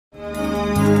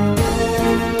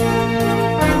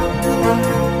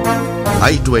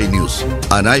i2i News,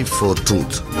 an eye for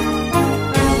truth.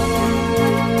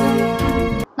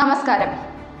 നമസ്കാരം.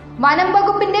 വനം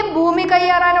വകുപ്പിന്റെ ഭൂമി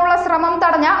കയ്യേറാനുള്ള ശ്രമം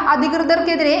തടഞ്ഞ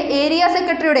അധികൃതർക്കെതിരെ ഏരിയ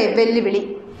സെക്രട്ടറിയുടെ വെല്ലുവിളി.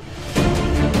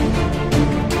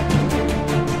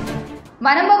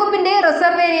 വനം വകുപ്പിന്റെ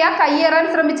റിസർവ് ഏരിയ കയ്യേറാൻ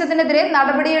ശ്രമിച്ചതിനെതിരെ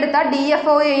നടപടിയെടുത്ത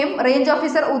DFOയെയും റേഞ്ച്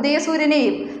ഓഫീസർ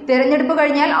ഉദയസൂര്യനെയും തെരഞ്ഞെടുപ്പ്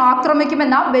കഴിഞ്ഞാൽ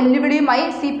ആക്രമിക്കുമെന്ന വെല്ലുവിളിയുമായി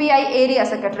CPI ഏരിയ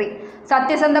സെക്രട്ടറി.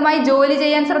 സത്യസന്ധമായി ജോലി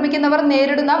ചെയ്യാൻ ശ്രമിക്കുന്നവർ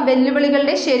നേരിടുന്ന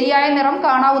വെല്ലുവിളികളുടെ ശരിയായ നിറം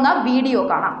കാണാവുന്ന വീഡിയോ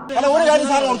കാണാം.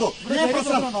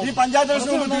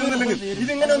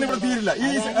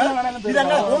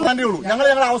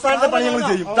 അവസാനത്തെ പണി ഞങ്ങൾ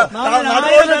ചെയ്യും.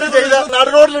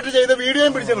 നടുറോഡിലിട്ട് ചെയ്ത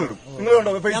വീഡിയോയും പിടിച്ചു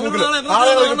നിങ്ങളുണ്ടോ ഫേസ്ബുക്കിൽ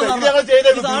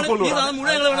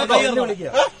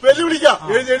വെല്ലുവിളിക്കാം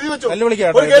എഴുതി വെച്ചു.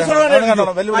 ഒരു കേസ്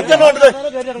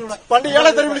പണ്ട്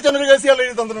ഇയാളെ തെറി വിളിച്ചൊരു കേസ് ഇയാൾ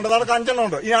എഴുതി തന്നിട്ടുണ്ട്. അതൊക്കെ 5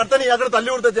 ഉണ്ട്. ഈ അടുത്ത ഇയാളുടെ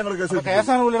തല്ലു കൊടുത്ത ഞങ്ങൾ കേസ് തന്നെ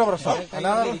ഞങ്ങൾ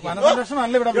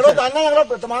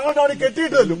മാങ്ങളുടെ അവിടെ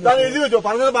കെട്ടിയിട്ടല്ലോ. താൻ എഴുതി വെച്ചോ.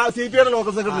 പറഞ്ഞത് CPIയുടെ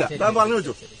ലോക്കൽ സെക്രട്ടറിയാ. താൻ പറഞ്ഞു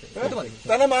വെച്ചു.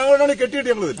 തന്നെ മാങ്ങളുടെ അവിടെ കെട്ടിയിട്ട്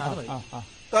ഞങ്ങൾ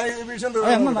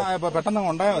പെട്ടെന്ന്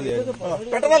ഉണ്ടായാൽ മതി.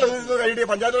 പെട്ടെന്നല്ല ഇത് കഴിയ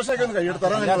പഞ്ചായത്ത് വർഷമൊക്കെ ഒന്ന് കഴിയെടുത്ത്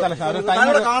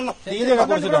കാണണം.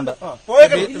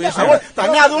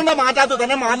 തന്നെ അതുകൊണ്ടാണ് മാറ്റാത്തത്.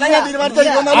 തന്നെ മാറ്റാൻ ഞാൻ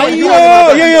തീരുമാനിച്ചിരിക്കുന്ന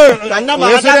തന്നെ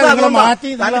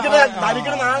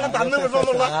തനിക്കിന് നാളെ തന്നു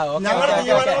വിടണമെന്നുള്ള ഞങ്ങളുടെ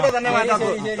തീരുമാനം തന്നെ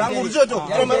മാറ്റാത്തത്. താൻ കുറിച്ച് വെച്ചു.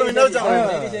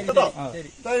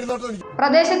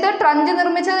 പ്രദേശത്ത് ട്രഞ്ച്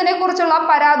നിർമ്മിച്ചതിനെ കുറിച്ചുള്ള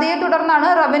പരാതിയെ തുടർന്നാണ്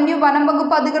റവന്യൂ വനം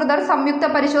വകുപ്പ് അധികൃതർ സംയുക്ത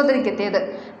പരിശോധനയ്ക്കെത്തിയത്.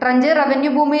 ട്രഞ്ച്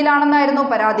റവന്യൂ ഭൂമിയിലാണെന്നായിരുന്നു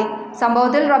പരാതി.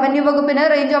 സംഭവത്തിൽ റവന്യൂ വകുപ്പിന്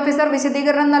റേഞ്ച് ഓഫീസർ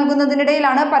വിശദീകരണം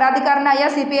നൽകുന്നതിനിടയിലാണ് പരാതിക്കാരനായ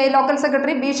CPI ലോക്കൽ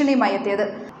സെക്രട്ടറി ഭീഷണിയുമായി എത്തിയത്.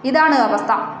 ഇതാണ്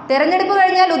അവസ്ഥ. തെരഞ്ഞെടുപ്പ്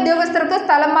കഴിഞ്ഞാൽ ഉദ്യോഗസ്ഥർക്ക്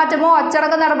സ്ഥലം മാറ്റമോ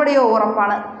അച്ചടക്ക നടപടിയോ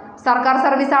ഉറപ്പാണ്. സർക്കാർ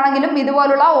സർവീസ് ആണെങ്കിലും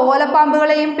ഇതുപോലുള്ള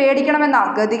ഓലപ്പാമ്പുകളെയും പേടിക്കണമെന്ന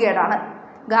ഗതികേടാണ്.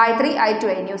 Gayathri,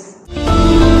 i2i News.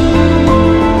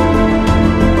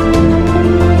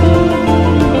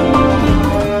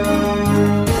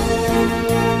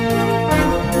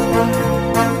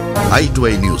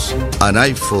 i2i News, an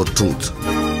eye for truth.